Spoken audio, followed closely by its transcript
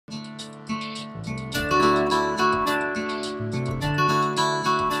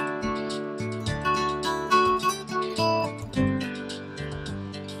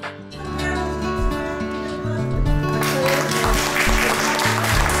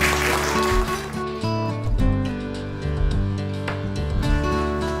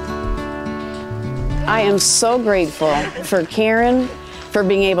I am so grateful for Karen for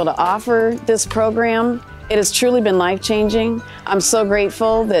being able to offer this program. It has truly been life-changing. I'm so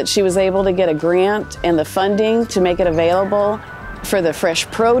grateful that she was able to get a grant and the funding to make it available for the fresh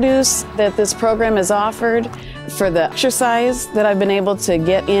produce that this program has offered, for the exercise that I've been able to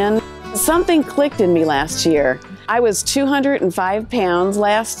get in. Something clicked in me last year. I was 205 pounds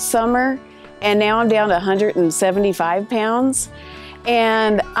last summer, and now I'm down to 175 pounds.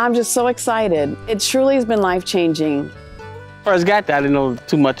 And I'm just so excited. It truly has been life-changing. First got there, I didn't know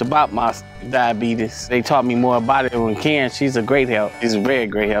too much about my diabetes. They taught me more about it. When Karen, she's a great help. She's a very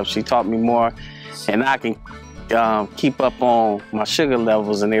great help. She taught me more, and I can keep up on my sugar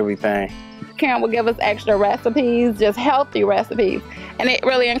levels and everything. Karen would give us extra recipes, just healthy recipes. And it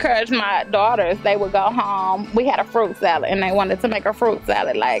really encouraged my daughters. They would go home. We had a fruit salad, and they wanted to make a fruit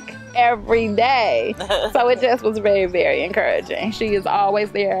salad like every day. So it just was very, very encouraging. She is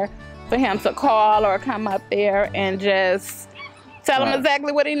always there for him to call or come up there and just tell him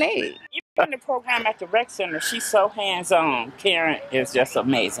exactly what he needs. In the program at the rec center, she's so hands-on. Karen is just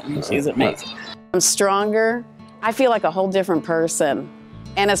amazing. She's amazing. I'm stronger. I feel like a whole different person.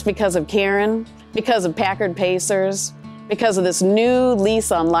 And it's because of Karen, because of Packard Pacers, because of this new lease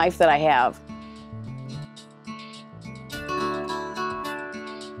on life that I have.